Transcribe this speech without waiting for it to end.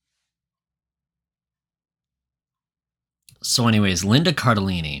So anyways, Linda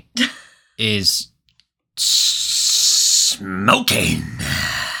Cardellini is smoking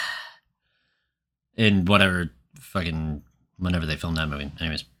in whatever whenever they filmed that movie.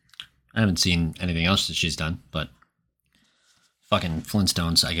 Anyways, I haven't seen anything else that she's done, but fucking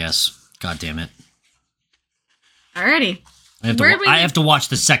Flintstones, I guess. God damn it. Alrighty. I have to watch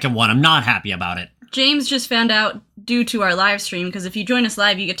the second one. I'm not happy about it. James just found out due to our live stream, because if you join us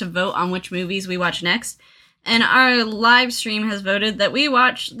live, you get to vote on which movies we watch next. And our live stream has voted that we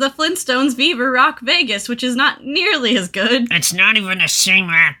watch The Flintstones Viva Rock Vegas, which is not nearly as good. It's not even the same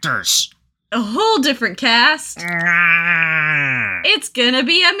actors. A whole different cast. It's gonna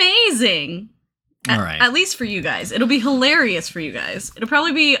be amazing. All right. At least for you guys. It'll be hilarious for you guys. It'll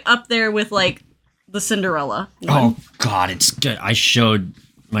probably be up there with, like, the Cinderella one. Oh, God, it's good. I showed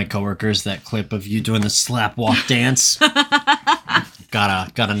my coworkers that clip of you doing the slap walk dance.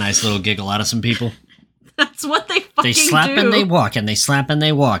 Got a nice little giggle out of some people. That's what they fucking do. They slap and they walk, and they slap and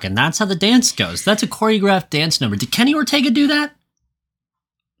they walk, and that's how the dance goes. That's a choreographed dance number. Did Kenny Ortega do that?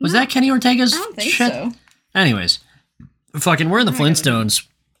 Was that Kenny Ortega's I don't think shit? so. Anyways, fucking, we're in the Flintstones,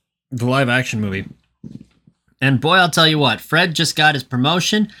 the live action movie. And boy, I'll tell you what, Fred just got his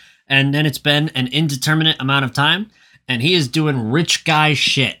promotion, and then it's been an indeterminate amount of time, and he is doing rich guy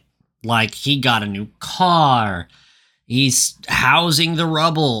shit. Like, he got a new car. He's housing the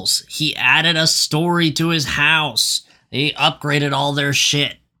Rubbles. He added a story to his house. He upgraded all their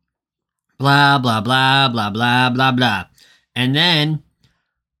shit. Blah, blah, blah, blah, blah, blah, blah. And then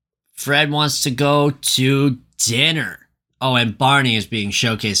Fred wants to go to dinner. Oh, and Barney is being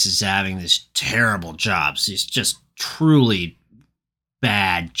showcased as having these terrible jobs. These just truly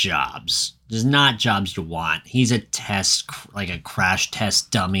bad jobs. There's not jobs you want. He's a like a crash test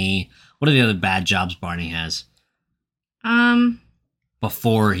dummy. What are the other bad jobs Barney has?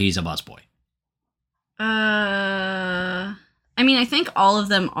 Before he's a busboy. I mean, I think all of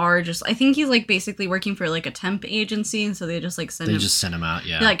them are just, I think he's, like, basically working for, like, a temp agency, and so they just, like, send him out,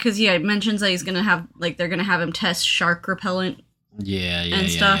 yeah. Like, because, yeah, it mentions that he's gonna have, like, they're gonna have him test shark repellent and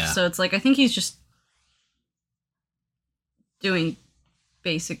stuff, yeah. so it's, like, I think he's just doing,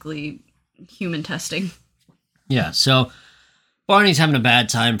 basically, human testing. Yeah, so Barney's having a bad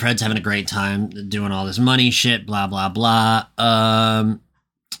time, Fred's having a great time, doing all this money shit, blah, blah, blah.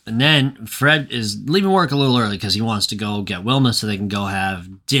 And then Fred is leaving work a little early because he wants to go get Wilma so they can go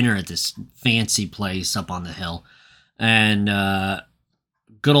have dinner at this fancy place up on the hill. And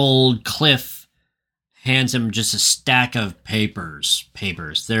good old Cliff hands him just a stack of papers.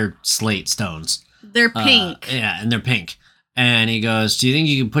 They're slate stones. They're pink. Yeah, and they're pink. And he goes, do you think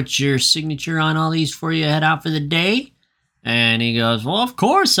you can put your signature on all these before you head out for the day? And he goes, well, of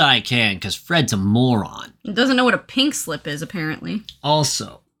course I can, because Fred's a moron. He doesn't know what a pink slip is, apparently.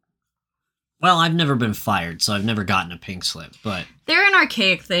 Also, well, I've never been fired, so I've never gotten a pink slip, but... They're an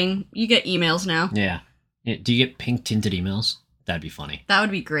archaic thing. You get emails now. Yeah. Do you get pink tinted emails? That'd be funny. That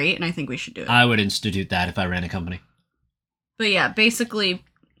would be great, and I think we should do it. I would institute that if I ran a company. But yeah, basically,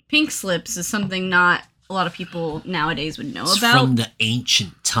 pink slips is something not a lot of people nowadays would know It's about. from the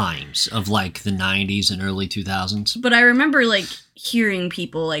ancient times of, like, the 90s and early 2000s. But I remember, like, hearing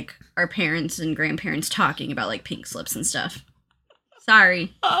people, like, our parents and grandparents talking about, like, pink slips and stuff.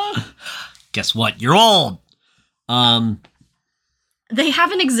 Sorry. Guess what? You're old! They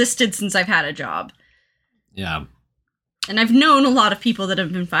haven't existed since I've had a job. Yeah. And I've known a lot of people that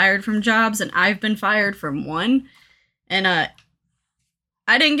have been fired from jobs, and I've been fired from one. And,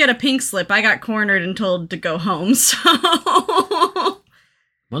 I didn't get a pink slip. I got cornered and told to go home, so...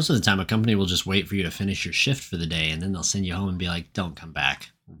 Most of the time, a company will just wait for you to finish your shift for the day, and then they'll send you home and be like, don't come back.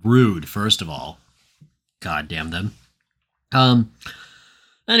 Rude, first of all. God damn them.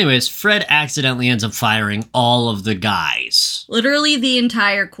 Anyways, Fred accidentally ends up firing all of the guys. Literally the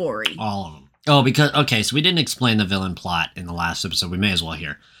entire quarry. All of them. Oh, because... Okay, so we didn't explain the villain plot in the last episode. We may as well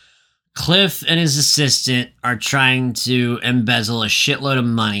here. Cliff and his assistant are trying to embezzle a shitload of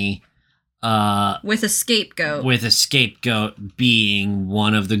money. With a scapegoat. With a scapegoat being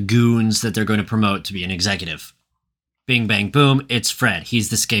one of the goons that they're going to promote to be an executive. Bing, bang, boom, it's Fred. He's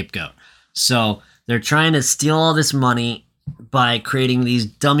the scapegoat. So they're trying to steal all this money by creating these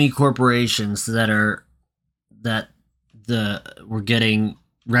dummy corporations we're getting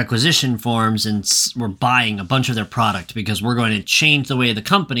requisition forms and we're buying a bunch of their product because we're going to change the way the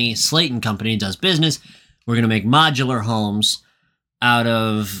company, Slayton Company, does business. We're going to make modular homes out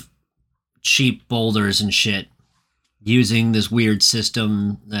of cheap boulders and shit using this weird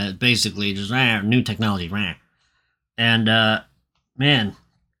system that basically just new technology. And man,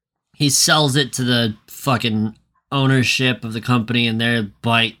 he sells it to the fucking ownership of the company and their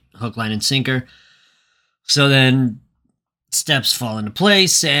bite hook, line, and sinker. So then steps fall into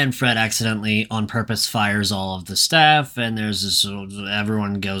place, and Fred accidentally, on purpose, fires all of the staff, and there's this,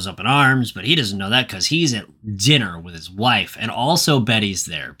 everyone goes up in arms, but he doesn't know that because he's at dinner with his wife, and also Betty's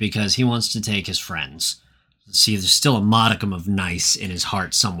there because he wants to take his friends. See, there's still a modicum of nice in his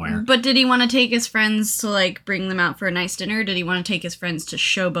heart somewhere. But did he want to take his friends to, like, bring them out for a nice dinner, or did he want to take his friends to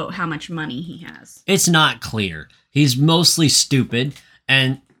showboat how much money he has? It's not clear. He's mostly stupid,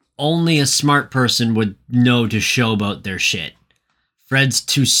 and only a smart person would know to showboat their shit. Fred's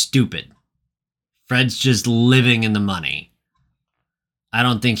too stupid. Fred's just living in the money. I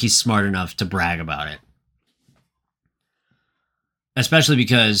don't think he's smart enough to brag about it. Especially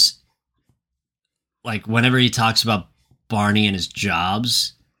because, like, whenever he talks about Barney and his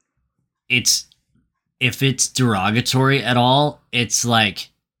jobs, if it's derogatory at all, it's like,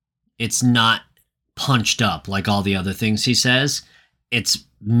 it's not punched up like all the other things he says. It's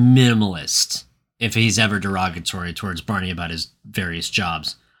minimalist if he's ever derogatory towards Barney about his various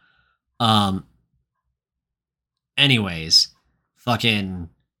jobs. Anyways, fucking,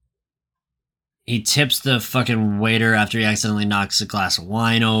 he tips the fucking waiter after he accidentally knocks a glass of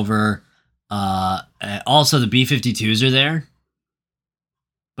wine over. Also, the B-52s are there,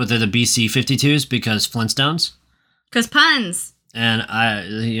 but they're the BC-52s because Flintstones. Because puns. And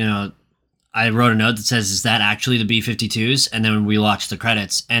I wrote a note that says, "Is that actually the B-52s?" And then we watched the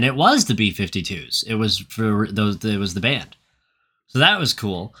credits, and it was the B-52s. It was for those. It was the band, so that was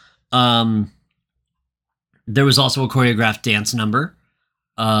cool. There was also a choreographed dance number,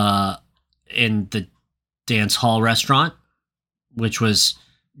 in the dance hall restaurant, which was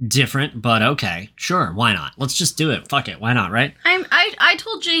different, but okay, sure, why not? Let's just do it. Fuck it, why not? Right? I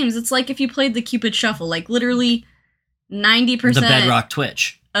told James it's like if you played the Cupid Shuffle, like literally 90% The Bedrock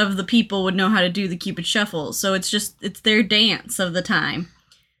Twitch of the people would know how to do the Cupid Shuffle, so it's their dance of the time.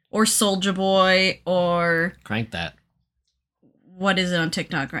 Or Soulja Boy, or Crank That. What is it on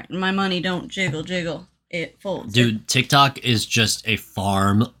TikTok, right? My money don't jiggle, jiggle. It folds. Dude, TikTok is just a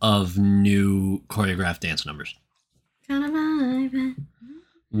farm of new choreographed dance numbers. Kind of vibe.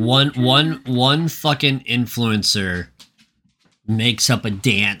 One fucking influencer makes up a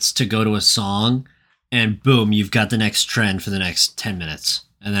dance to go to a song, and boom, you've got the next trend for the next 10 minutes.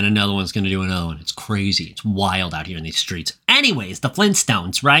 And then another one's going to do another one. It's crazy. It's wild out here in these streets. Anyways, the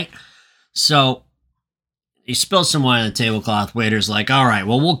Flintstones, right? So, he spills some wine on the tablecloth. Waiter's like, "All right,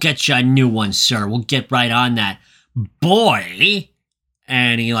 well, we'll get you a new one, sir. We'll get right on that." Boy!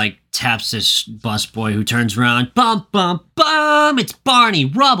 And he, like, taps this busboy who turns around. Bum, bum, bum! It's Barney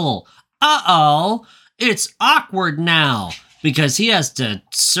Rubble! Uh-oh! It's awkward now! Because he has to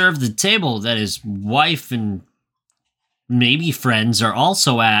serve the table that his wife and maybe friends are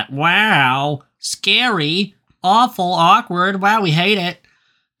also at. Wow! Scary! Awful! Awkward! Wow, we hate it!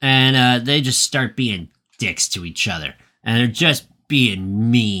 And they just start being dicks to each other. And they're just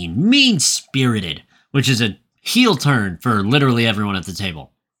being mean-spirited, which is a heel turn for literally everyone at the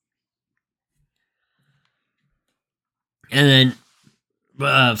table. And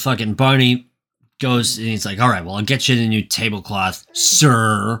then fucking Barney goes and he's like, "All right, well, I'll get you the new tablecloth,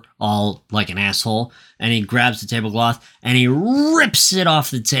 sir," all like an asshole. And he grabs the tablecloth and he rips it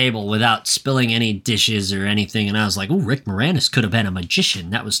off the table without spilling any dishes or anything. And I was like, "Oh, Rick Moranis could have been a magician.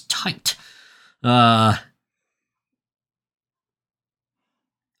 That was tight." So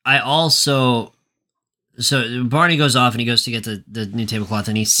Barney goes off and he goes to get the new tablecloth,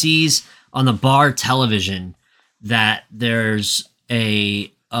 and he sees on the bar television that there's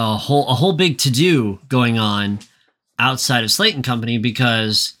a whole big to-do going on outside of Slate & Company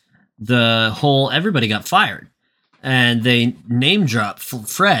because everybody got fired. And they name drop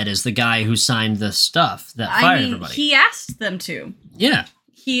Fred as the guy who signed the stuff that fired everybody. He asked them to. Yeah.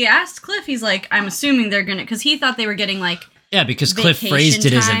 He asked Cliff, he's like, "I'm assuming they're gonna," because he thought they were getting like, yeah, because Cliff phrased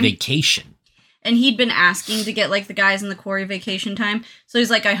it as a vacation. And he'd been asking to get, like, the guys in the quarry vacation time. So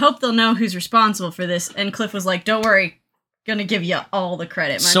he's like, "I hope they'll know who's responsible for this." And Cliff was like, "Don't worry. Gonna give you all the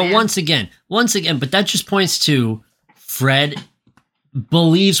credit, my man." Once again, but that just points to Fred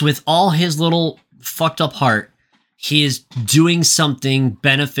believes with all his little fucked up heart, he is doing something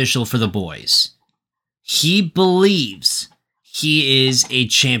beneficial for the boys. He believes he is a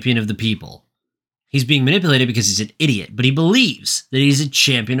champion of the people. He's being manipulated because he's an idiot, but he believes that he's a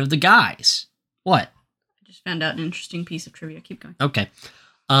champion of the guys. What? I just found out an interesting piece of trivia. Keep going. Okay.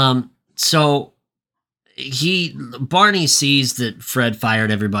 So Barney sees that Fred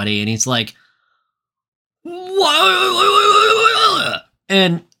fired everybody, and he's like, "What?"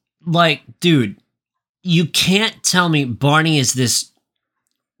 And like, dude, you can't tell me Barney is this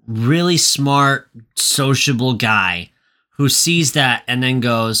really smart, sociable guy who sees that and then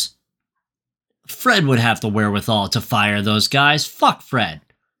goes, Fred would have the wherewithal to fire those guys. Fuck Fred.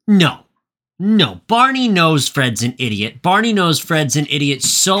 No. Barney knows Fred's an idiot. Barney knows Fred's an idiot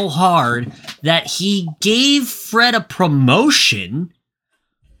so hard that he gave Fred a promotion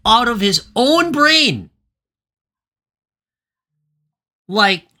out of his own brain.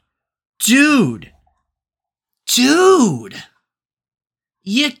 Like, dude, you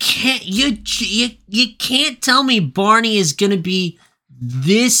can't tell me Barney is gonna be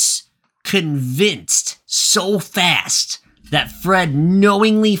this convinced so fast that Fred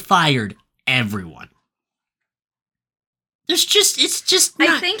knowingly fired everyone. It's just not.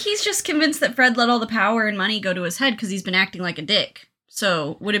 I think he's just convinced that Fred let all the power and money go to his head because he's been acting like a dick.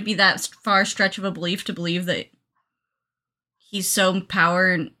 So would it be that far stretch of a belief to believe that he's so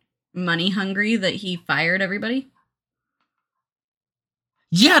power and money hungry that he fired everybody?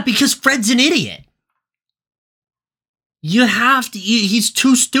 Yeah, because Fred's an idiot. You have to. He's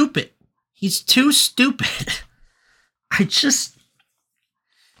too stupid. He's too stupid. I just.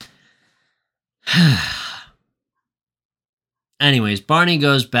 Anyways, Barney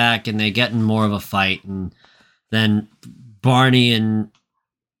goes back and they get in more of a fight, and then Barney and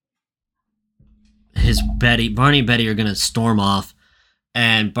Barney and Betty are gonna storm off,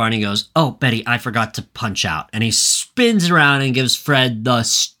 and Barney goes, "Oh, Betty, I forgot to punch out," and he spins around and gives Fred the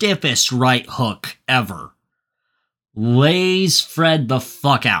stiffest right hook ever. Lays Fred the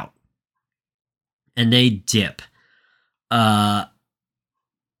fuck out. And they dip. And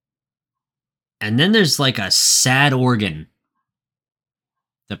then there's like a sad organ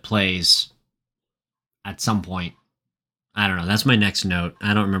that plays at some point. I don't know. That's my next note.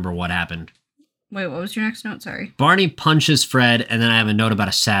 I don't remember what happened. Wait, what was your next note? Sorry. Barney punches Fred, and then I have a note about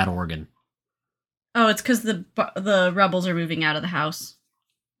a sad organ. Oh, it's because the rebels are moving out of the house.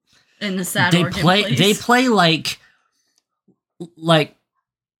 And the sad organ plays. They play like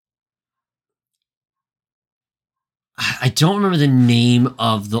I don't remember the name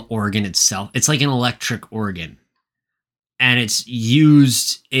of the organ itself. It's like an electric organ. And it's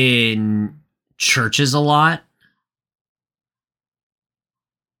used in churches a lot.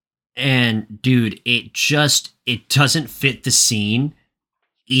 And dude, it doesn't fit the scene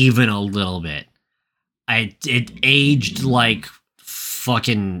even a little bit. It aged like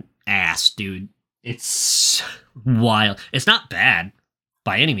fucking ass, dude. It's wild. It's not bad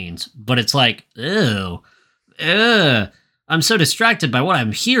by any means, but it's like, ew. I'm so distracted by what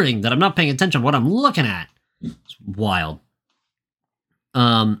I'm hearing that I'm not paying attention to what I'm looking at. It's wild.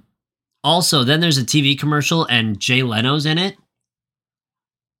 Also, then there's a TV commercial and Jay Leno's in it,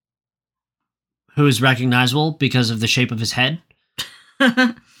 who is recognizable because of the shape of his head.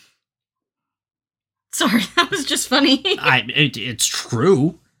 Sorry, that was just funny. It's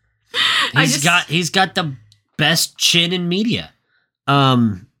true. He's got the best chin in media.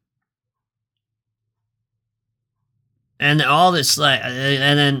 And all this,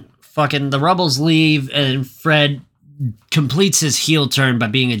 and then fucking the rebels leave, and Fred completes his heel turn by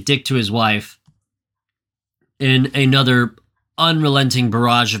being a dick to his wife in another unrelenting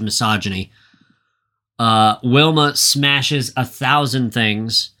barrage of misogyny. Wilma smashes 1,000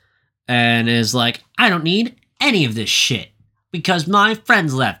 things and is like, I don't need any of this shit because my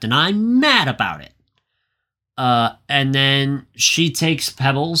friends left and I'm mad about it. And then she takes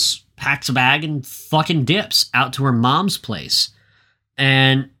Pebbles, packs a bag, and fucking dips out to her mom's place.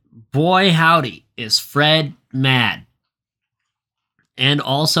 And boy howdy, is Fred mad. And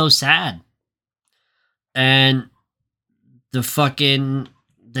also sad. And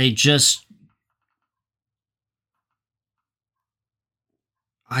they just...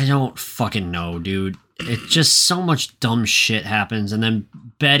 I don't fucking know, dude. It just so much dumb shit happens. And then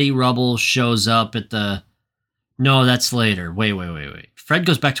Betty Rubble shows up at the... No, that's later. Wait. Fred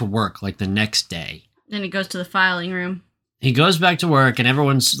goes back to work like the next day. Then he goes to the filing room. He goes back to work and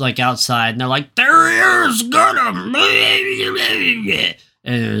everyone's like outside and they're like, there he is, got him.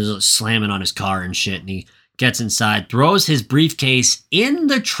 And he's slamming on his car and shit. And he gets inside, throws his briefcase in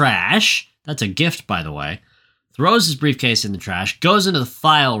the trash. That's a gift, by the way. Throws his briefcase in the trash, goes into the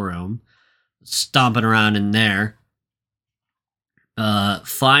file room, stomping around in there,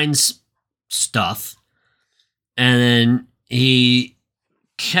 finds stuff, and then he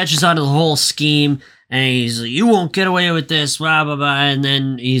catches on to the whole scheme, and he's like, you won't get away with this, blah, blah, blah, and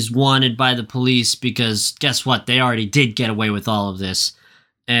then he's wanted by the police because guess what? They already did get away with all of this,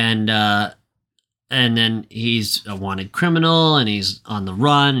 and then he's a wanted criminal, and he's on the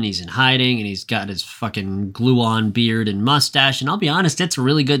run, and he's in hiding, and he's got his fucking glue-on beard and mustache, and I'll be honest, it's a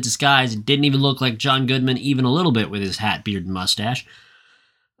really good disguise. It didn't even look like John Goodman even a little bit with his hat, beard, and mustache.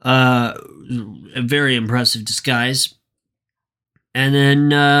 A very impressive disguise. And then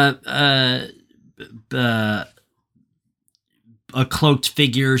a cloaked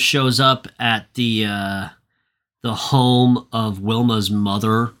figure shows up at the home of Wilma's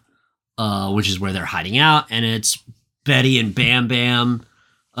mother, which is where they're hiding out, and it's Betty and Bam Bam,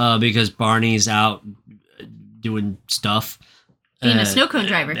 because Barney's out doing stuff. Being a snow cone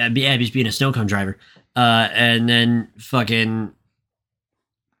driver. Yeah, he's being a snow cone driver. And then fucking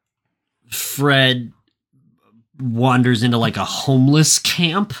Fred wanders into like a homeless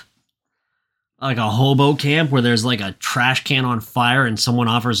camp. Like a hobo camp where there's like a trash can on fire and someone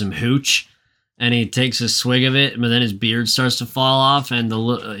offers him hooch. And he takes a swig of it, but then his beard starts to fall off, and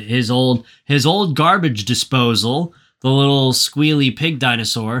his old garbage disposal, the little squealy pig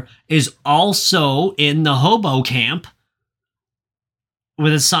dinosaur, is also in the hobo camp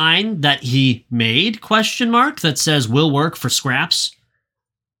with a sign that he made, ? That says "will work for scraps,"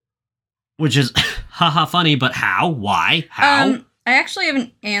 which is haha funny, but how? Why? How? I actually have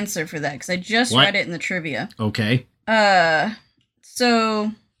an answer for that because I just read it in the trivia. Okay.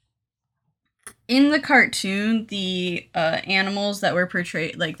 So in the cartoon, the animals that were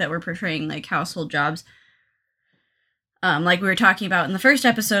portraying like household jobs, like we were talking about in the first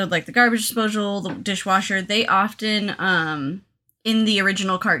episode, like the garbage disposal, the dishwasher, they often in the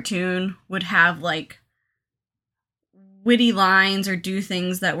original cartoon would have like witty lines or do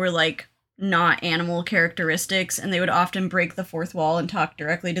things that were like not animal characteristics, and they would often break the fourth wall and talk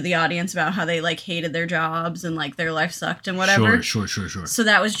directly to the audience about how they like hated their jobs and like their life sucked and whatever. Sure. So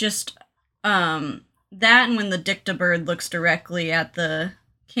that was just that, and when the Dictabird looks directly at the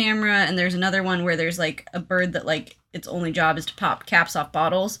camera, and there's another one where there's like a bird that like its only job is to pop caps off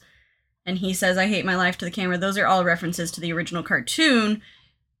bottles, and he says "I hate my life" to the camera. Those are all references to the original cartoon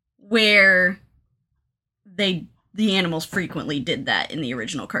where the animals frequently did that in the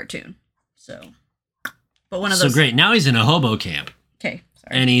original cartoon. So, but one of those. So great. Now he's in a hobo camp. Okay.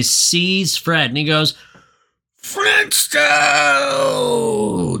 Sorry. And he sees Fred and he goes,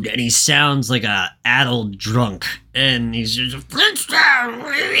 "Flintstone!" And he sounds like a addled drunk. And he's just, "Flintstone!"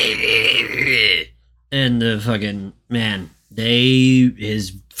 And the fucking, man,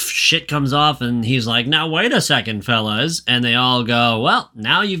 his shit comes off and he's like, "Now wait a second, fellas." And they all go, "Well,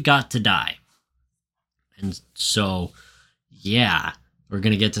 now you've got to die." And so, yeah. We're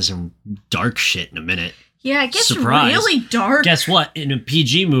going to get to some dark shit in a minute. Yeah, it gets really dark. Guess what? In a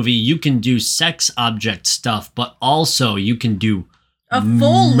PG movie, you can do sex object stuff, but also you can do a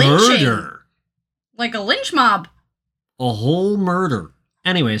full murder. Lynching. Like a lynch mob. A whole murder.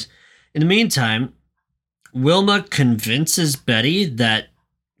 Anyways, in the meantime, Wilma convinces Betty that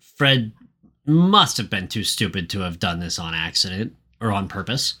Fred must have been too stupid to have done this on accident or on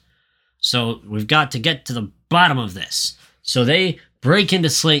purpose. So we've got to get to the bottom of this. So they break into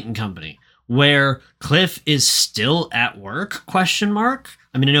Slate and Company, where Cliff is still at work, ? I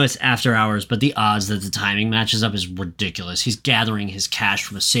mean, I know it's after hours, but the odds that the timing matches up is ridiculous. He's gathering his cash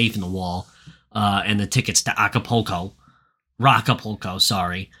from a safe in the wall, and the tickets to Rockapulco,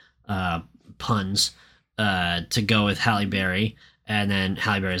 puns, to go with Halle Berry. And then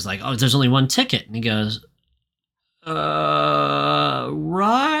Halle Berry's like, "Oh, there's only one ticket." And he goes,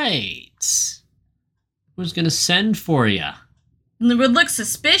 right. Who's gonna send for you? It would look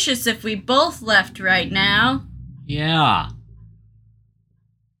suspicious if we both left right now. Yeah.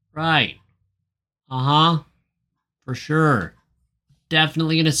 Right. Uh-huh. For sure.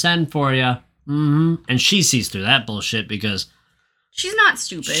 Definitely gonna send for you. Mm-hmm. And she sees through that bullshit because she's not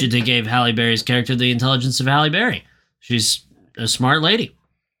stupid. They gave Halle Berry's character the intelligence of Halle Berry. She's a smart lady.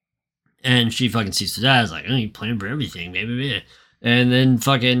 And she fucking sees through that. It's like, "Oh, you plan for everything, baby." And then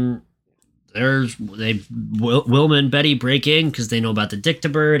fucking Wilma and Betty break in because they know about the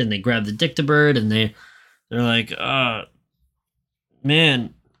Dictabird, and they grab the Dictabird, and they're like,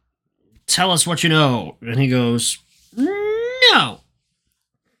 "Man, tell us what you know." And he goes, "No,"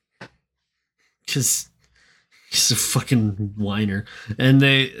 because he's a fucking whiner. And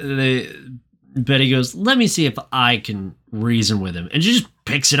Betty goes, "Let me see if I can reason with him," and she just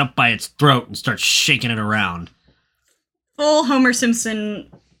picks it up by its throat and starts shaking it around. Full Homer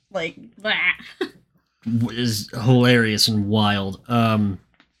Simpson. Like, is hilarious and wild.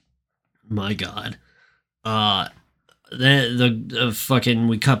 My God. The fucking,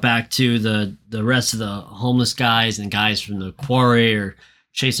 we cut back to the rest of the homeless guys, and guys from the quarry are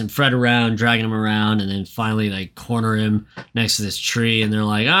chasing Fred around, dragging him around, and then finally they corner him next to this tree, and they're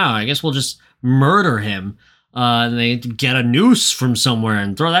like, "Oh, I guess we'll just murder him." And they get a noose from somewhere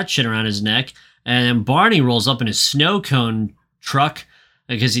and throw that shit around his neck. And then Barney rolls up in his snow cone truck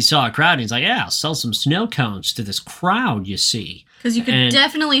because he saw a crowd, and he's like, "Yeah, I'll sell some snow cones to this crowd, you see." Because you could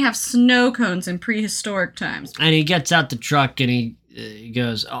definitely have snow cones in prehistoric times. And he gets out the truck, and he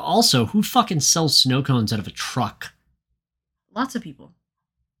goes, also, who fucking sells snow cones out of a truck? Lots of people.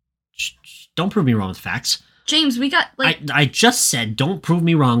 Don't prove me wrong with facts. James, we got, I just said don't prove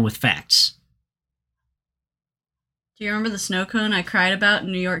me wrong with facts. Do you remember the snow cone I cried about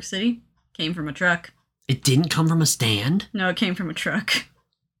in New York City? Came from a truck. It didn't come from a stand? No, it came from a truck.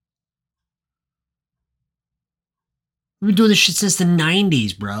 We've been doing this shit since the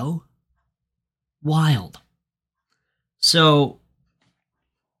 90s, bro. Wild. So,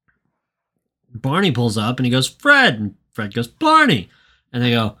 Barney pulls up and he goes, Fred. And Fred goes, Barney. And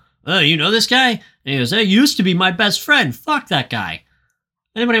they go, oh, you know this guy? And he goes, hey, used to be my best friend. Fuck that guy.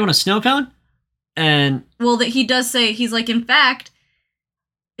 Anybody want a snow cone? And well, that he does say, he's like, in fact,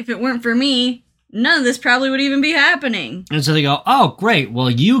 if it weren't for me, none of this probably would even be happening. And so they go, oh, great. Well,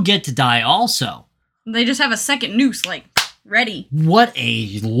 you get to die also. They just have a second noose, like, ready. What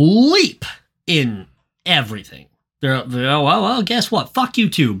a leap in everything. They're well, guess what? Fuck you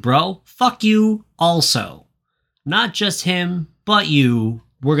too, bro. Fuck you also. Not just him, but you.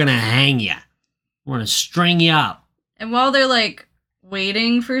 We're gonna hang ya. We're gonna string you up. And while they're, like,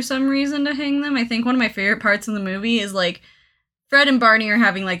 waiting for some reason to hang them, I think one of my favorite parts in the movie is, like, Fred and Barney are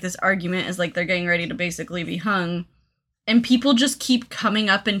having, like, this argument as, like, they're getting ready to basically be hung. And people just keep coming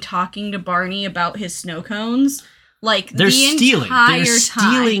up and talking to Barney about his snow cones. Like, they're stealing. They're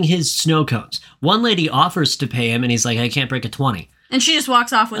stealing time. his snow cones. One lady offers to pay him, and he's like, I can't break a 20. And she just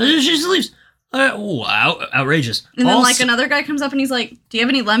walks off with it. She just leaves. Wow, outrageous. And then, like, another guy comes up and he's like, do you have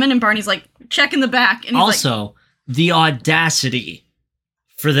any lemon? And Barney's like, check in the back. And he's also, the audacity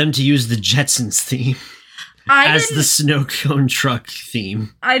for them to use the Jetsons theme as the snow cone truck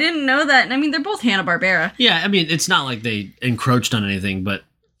theme. I didn't know that. And I mean, they're both Hanna-Barbera. Yeah, I mean, it's not like they encroached on anything, but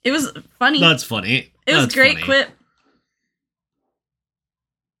it was funny. That's funny. It was great quip.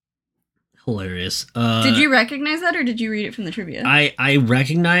 Hilarious. Did you recognize that, or did you read it from the trivia? I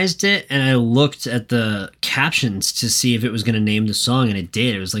recognized it, and I looked at the captions to see if it was going to name the song, and it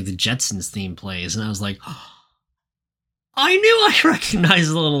did. It was like the Jetsons theme plays, and I was like, oh, I knew I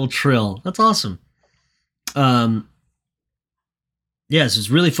recognized the little trill. That's awesome. Yeah, so it's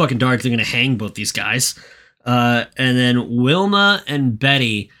really fucking dark. They're going to hang both these guys. And then Wilma and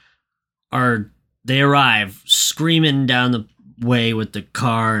Betty they arrive screaming down the way with the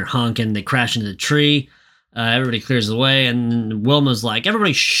car and honking. They crash into the tree. Everybody clears the way, and Wilma's like,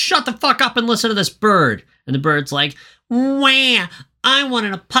 everybody shut the fuck up and listen to this bird. And the bird's like, wah, I want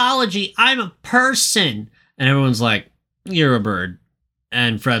an apology. I'm a person. And everyone's like, you're a bird.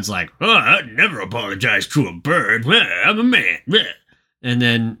 And Fred's like, oh, I'd never apologize to a bird. I'm a man. And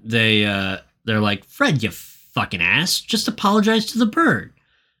then they're like, Fred, you fucking ass, just apologize to the bird.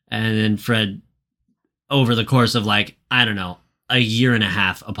 And then Fred, over the course of, like, I don't know, a year and a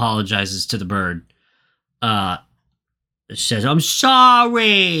half, apologizes to the bird. Says, I'm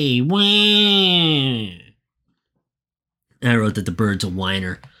sorry. Wah. I wrote that the bird's a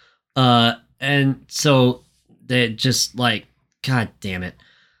whiner. And so they just, like, God damn it.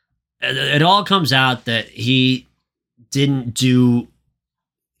 It all comes out that he didn't do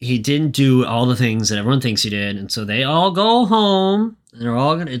all the things that everyone thinks he did, and so they all go home,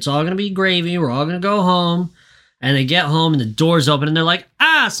 and it's all gonna be gravy, we're all gonna go home, and they get home and the door's open and they're like,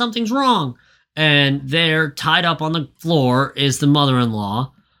 something's wrong. And there, tied up on the floor, is the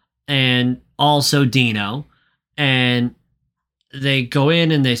mother-in-law, and also Dino, and they go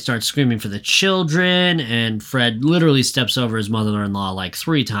in and they start screaming for the children, and Fred literally steps over his mother-in-law like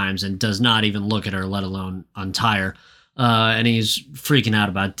 3 times and does not even look at her, let alone untie her. And he's freaking out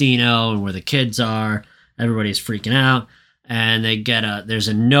about Dino and where the kids are. Everybody's freaking out. And there's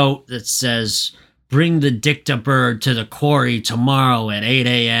a note that says, bring the dicta bird to the quarry tomorrow at 8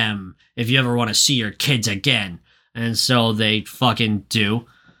 a.m. if you ever want to see your kids again. And so they fucking do.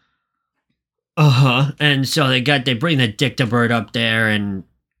 And so they bring the dicta bird up there, and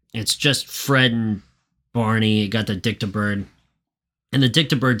it's just Fred and Barney got the dicta bird. And the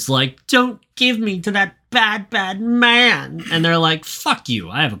dicta bird's like, don't give me to that bad man. And they're like, fuck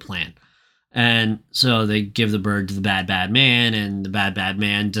you, I have a plan. And so they give the bird to the bad man, and the bad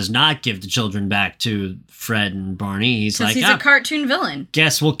man does not give the children back to Fred and Barney. He's like, he's a cartoon villain.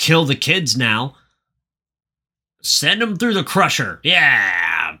 Guess we'll kill the kids now. Send them through the crusher.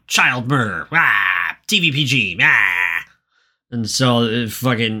 Yeah, child murder. TVPG. And so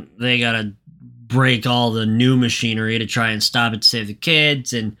they gotta break all the new machinery to try and stop it to save the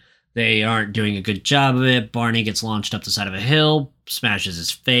kids, and they aren't doing a good job of it. Barney gets launched up the side of a hill, smashes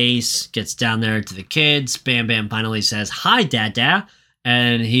his face, gets down there to the kids. Bam Bam finally says, hi, Dada.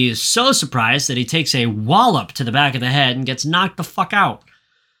 And he is so surprised that he takes a wallop to the back of the head and gets knocked the fuck out.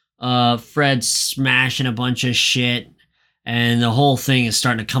 Fred's smashing a bunch of shit. And the whole thing is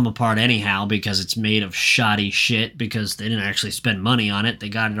starting to come apart anyhow because it's made of shoddy shit because they didn't actually spend money on it. They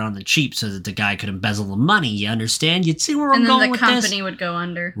got it on the cheap so that the guy could embezzle the money. You understand? You'd see where I'm going with this? And then the company would go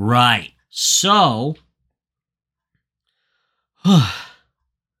under. Right. So...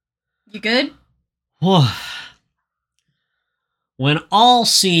 You good? When all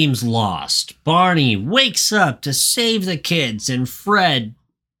seems lost, Barney wakes up to save the kids, and Fred...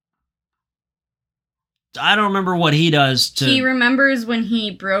 I don't remember what he does to... He remembers when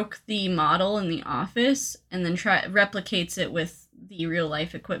he broke the model in the office and then replicates it with the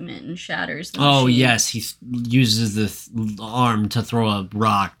real-life equipment and shatters the machine. Yes. He uses the arm to throw a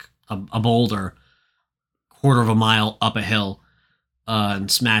rock, a boulder, quarter of a mile up a hill, and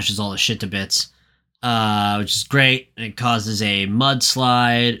smashes all the shit to bits, which is great. It causes a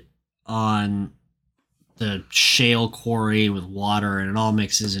mudslide on the shale quarry with water, and it all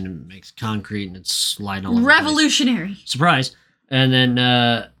mixes and it makes concrete and it's sliding all over. Revolutionary. Surprise. And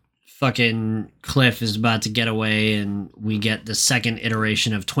then fucking Cliff is about to get away, and we get the second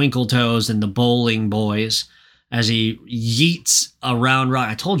iteration of Twinkle Toes and the Bowling Boys as he yeets a round rock.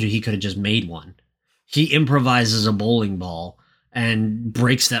 I told you he could have just made one. He improvises a bowling ball and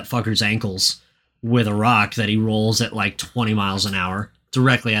breaks that fucker's ankles with a rock that he rolls at like 20 miles an hour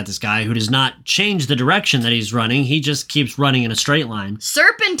directly at this guy who does not change the direction that he's running. He just keeps running in a straight line.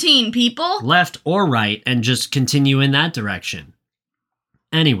 Serpentine, people! Left or right, and just continue in that direction.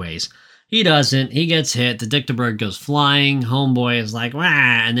 Anyways, he doesn't. He gets hit. The Dictabird goes flying. Homeboy is like, wah,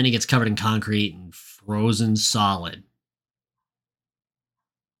 and then he gets covered in concrete and frozen solid.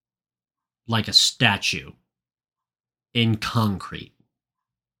 Like a statue. In concrete.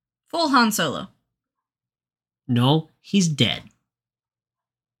 Full Han Solo. No, he's dead.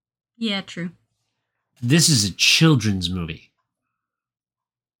 Yeah, true. This is a children's movie.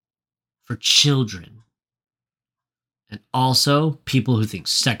 For children. And also people who think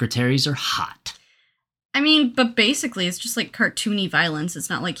secretaries are hot. I mean, but basically it's just like cartoony violence. It's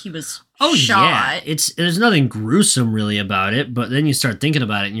not like he was shot. Yeah. There's nothing gruesome really about it, but then you start thinking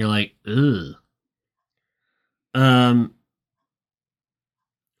about it and you're like, ugh.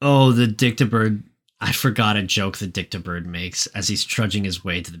 The Dictabird. I forgot a joke the Dictabird makes as he's trudging his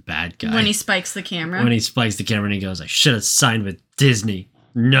way to the bad guy. When he spikes the camera. When he spikes the camera and he goes, I should have signed with Disney.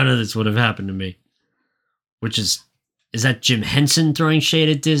 None of this would have happened to me. Which is that Jim Henson throwing shade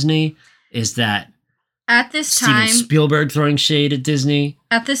at Disney? Is that at this time Steven Spielberg throwing shade at Disney?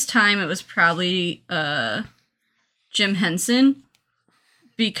 At this time, it was probably Jim Henson,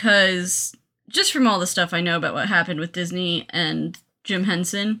 because just from all the stuff I know about what happened with Disney and Jim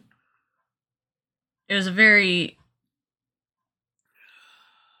Henson, it was a very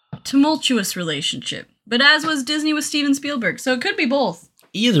tumultuous relationship. But as was Disney with Steven Spielberg, so it could be both.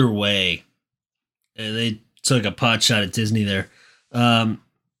 Either way, they took a pot shot at Disney there. Then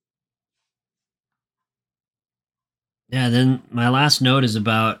my last note is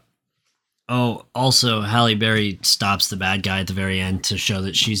about, also Halle Berry stops the bad guy at the very end to show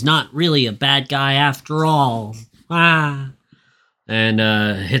that she's not really a bad guy after all. And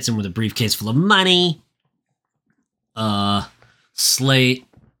hits him with a briefcase full of money. Slate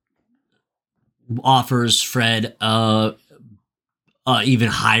offers Fred a even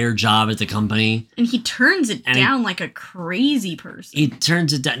higher job at the company. And he turns it down like a crazy person. He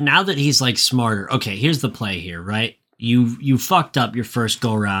turns it down. Now that he's like smarter. Okay, here's the play here, right? You fucked up your first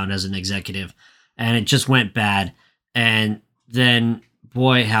go around as an executive and it just went bad. And then,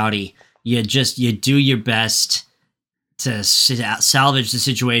 boy, howdy, you do your best to salvage the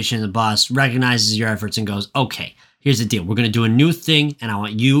situation. The boss recognizes your efforts and goes, okay, here's the deal. We're going to do a new thing, and I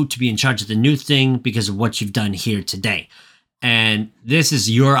want you to be in charge of the new thing because of what you've done here today. And this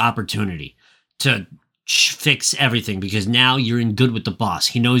is your opportunity to fix everything because now you're in good with the boss.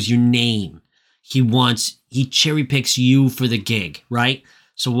 He knows your name. He cherry picks you for the gig, right?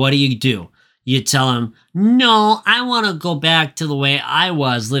 So what do? You tell him, no, I want to go back to the way I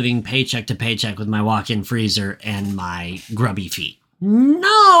was living paycheck to paycheck with my walk-in freezer and my grubby feet.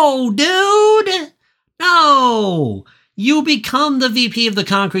 No, dude. No. You become the VP of the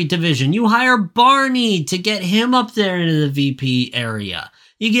concrete division. You hire Barney to get him up there into the VP area.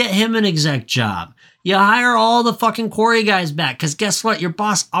 You get him an exec job. You hire all the fucking quarry guys back, because guess what? Your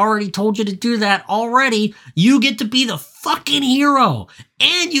boss already told you to do that already. You get to be the fucking hero,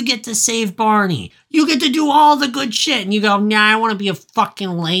 and you get to save Barney. You get to do all the good shit, and you go, nah, I want to be a fucking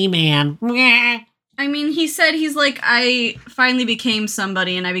layman. I mean, he's like, I finally became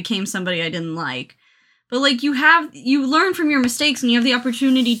somebody, and I became somebody I didn't like. But, like, you learn from your mistakes, and you have the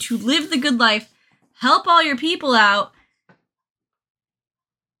opportunity to live the good life, help all your people out.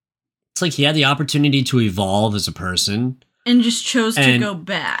 It's like he had the opportunity to evolve as a person, And just chose to And go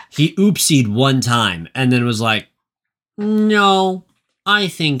back. He oopsied one time and then was like, no, I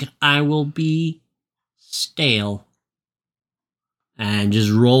think I will be stale. And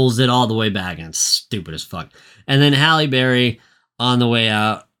just rolls it all the way back, and it's stupid as fuck. And then Halle Berry, on the way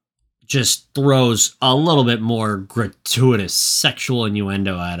out, just throws a little bit more gratuitous sexual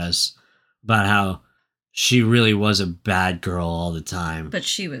innuendo at us about how she really was a bad girl all the time. But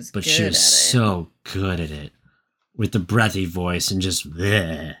she was so good at it. With the breathy voice and just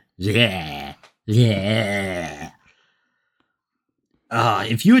bleh, yeah, yeah.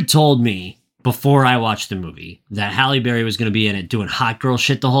 If you had told me before I watched the movie that Halle Berry was going to be in it doing hot girl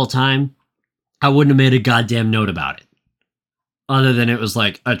shit the whole time, I wouldn't have made a goddamn note about it. Other than it was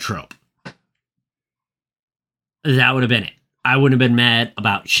like a trope. That would have been it. I wouldn't have been mad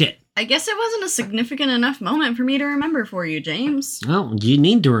about shit. I guess it wasn't a significant enough moment for me to remember for you, James. Well, you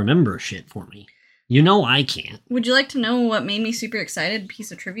need to remember shit for me. You know I can't. Would you like to know what made me super excited?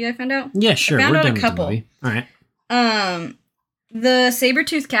 Piece of trivia I found out? Yeah, sure. I found out done a couple. With the movie. All right. The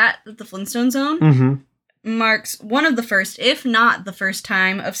saber-toothed cat that the Flintstones own marks one of the first, if not the first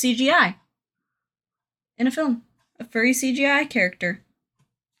time, of CGI in a film. A furry CGI character.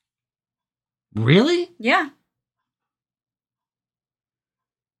 Really? Yeah.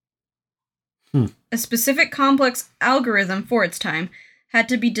 A specific complex algorithm for its time had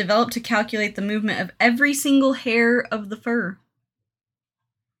to be developed to calculate the movement of every single hair of the fur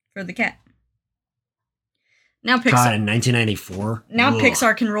for the cat. Now Pixar. God, in 1994? Now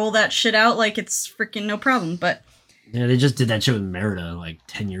Pixar can roll that shit out like it's freaking no problem, but... Yeah, they just did that shit with Merida like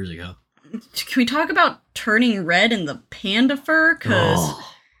 10 years ago. Can we talk about turning red in the panda fur?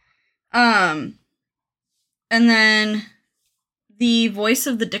 And then the voice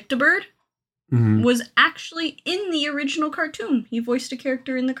of the Dictabird was actually in the original cartoon. He voiced a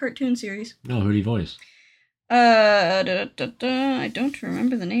character in the cartoon series. Oh, who did he voice? I don't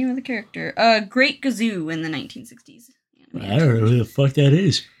remember the name of the character. Great Gazoo in the 1960s. I don't know who the fuck that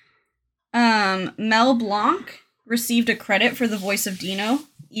is. Mel Blanc received a credit for the voice of Dino,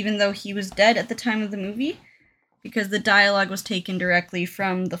 even though he was dead at the time of the movie, because the dialogue was taken directly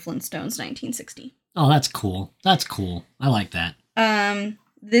from the Flintstones 1960. Oh, that's cool. That's cool. I like that.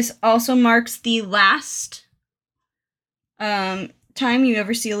 This also marks the last time you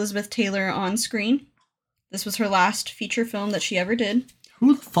ever see Elizabeth Taylor on screen. This was her last feature film that she ever did.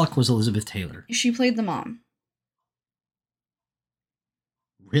 Who the fuck was Elizabeth Taylor? She played the mom.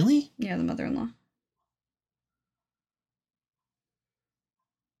 Really? Yeah, the mother-in-law.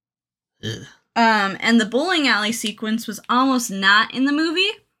 Ugh. And the bowling alley sequence was almost not in the movie.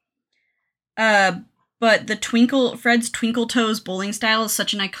 But Fred's Twinkle Toes bowling style is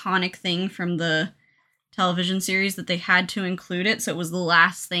such an iconic thing from the television series that they had to include it, so it was the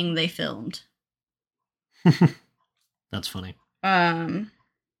last thing they filmed. That's funny. And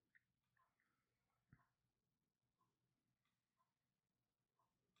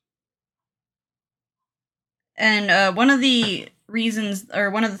one of the reasons, or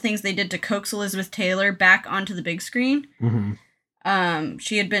one of the things they did to coax Elizabeth Taylor back onto the big screen,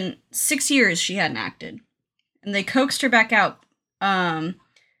 she had been 6 years she hadn't acted. And they coaxed her back out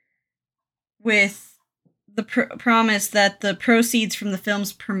with the promise that the proceeds from the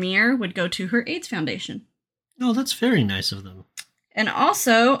film's premiere would go to her AIDS Foundation. Oh, that's very nice of them. And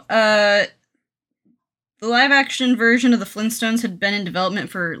also, the live-action version of the Flintstones had been in development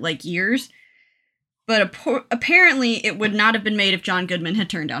for, years. But apparently, it would not have been made if John Goodman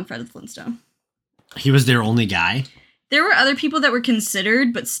had turned down Fred Flintstone. He was their only guy? There were other people that were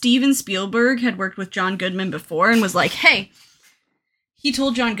considered, but Steven Spielberg had worked with John Goodman before and was like, hey... He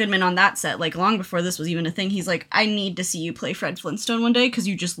told John Goodman on that set, long before this was even a thing, he's like, I need to see you play Fred Flintstone one day, because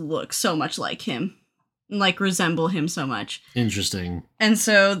you just look so much like him. And, resemble him so much. Interesting. And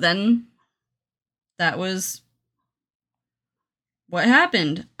so then, that was what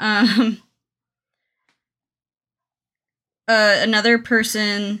happened. Another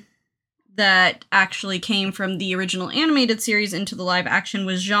person that actually came from the original animated series into the live action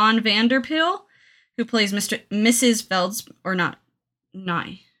was Jean Vanderpeel, who plays Mrs.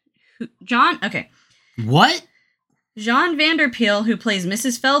 John? Okay. What? Jean Vanderpeel, who plays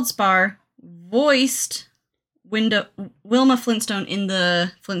Mrs. Feldspar, voiced Wilma Flintstone in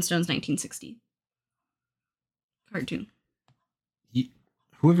the Flintstones 1960 cartoon.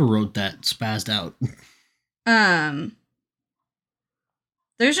 Whoever wrote that spazzed out.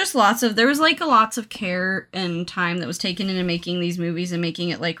 There's just lots of care and time that was taken into making these movies and making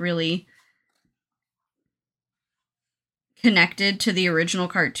it really connected to the original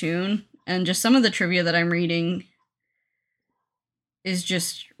cartoon, and just some of the trivia that I'm reading is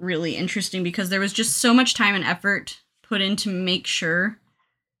just really interesting because there was just so much time and effort put in to make sure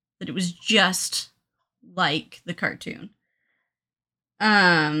that it was just like the cartoon.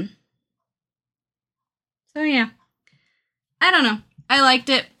 So yeah. I don't know. I liked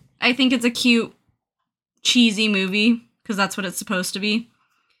it. I think it's a cute, cheesy movie, because that's what it's supposed to be.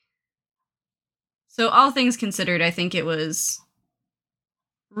 So all things considered, I think it was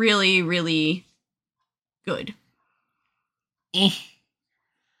really, really good.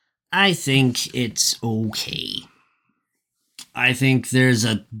 I think it's okay. I think there's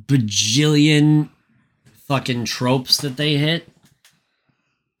a bajillion fucking tropes that they hit.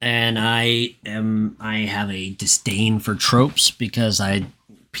 And I have a disdain for tropes because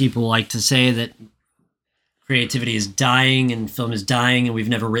people like to say that creativity is dying and film is dying and we've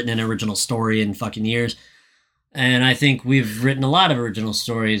never written an original story in fucking years. And I think we've written a lot of original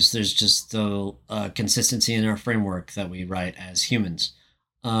stories. There's just the consistency in our framework that we write as humans.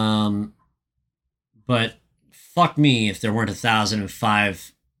 But fuck me if there weren't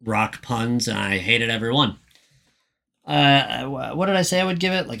 1,005 rock puns and I hated every one. What did I say I would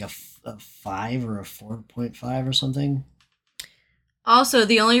give it? Like a 5 or a 4.5 or something? Also,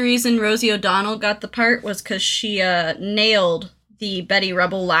 the only reason Rosie O'Donnell got the part was because she nailed the Betty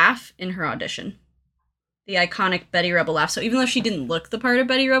Rubble laugh in her audition. The iconic Betty Rubble laugh. So even though she didn't look the part of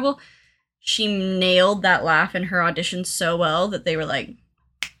Betty Rubble, she nailed that laugh in her audition so well that they were like,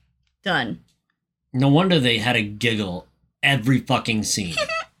 done. No wonder they had a giggle every fucking scene.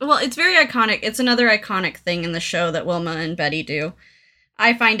 Well, it's very iconic. It's another iconic thing in the show that Wilma and Betty do.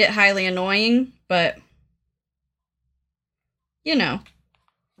 I find it highly annoying, but you know.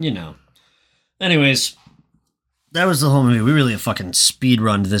 Anyways, that was the whole movie. We really fucking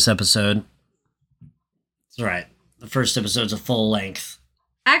speedrunned this episode. It's alright. The first episode's a full length.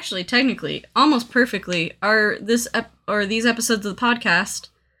 Actually, technically, almost perfectly, these episodes of the podcast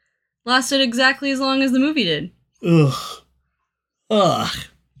lasted exactly as long as the movie did. Ugh.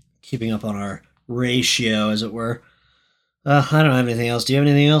 Keeping up on our ratio, as it were. I don't have anything else. Do you have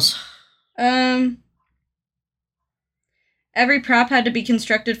anything else? Every prop had to be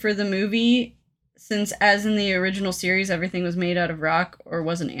constructed for the movie, since as in the original series, everything was made out of rock or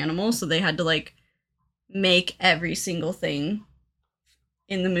was an animal, so they had to, like, make every single thing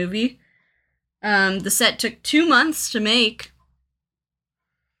in the movie. The set took 2 months to make,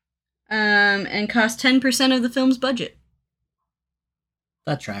 and cost 10% of the film's budget.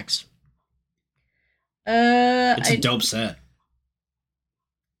 That tracks. It's a dope set.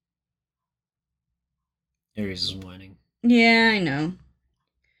 Aries is whining. Yeah, I know.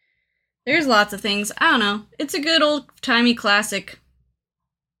 There's lots of things. I don't know. It's a good old-timey classic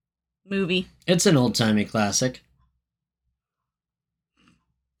movie. It's an old-timey classic.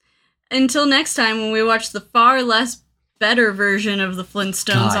 Until next time when we watch the far less better version of the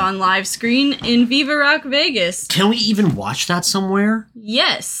Flintstones on live screen in Viva Rock Vegas. Can we even watch that somewhere?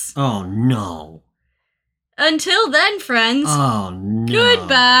 Yes. Oh, no. Until then, friends. Oh, no.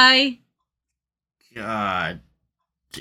 Goodbye. God.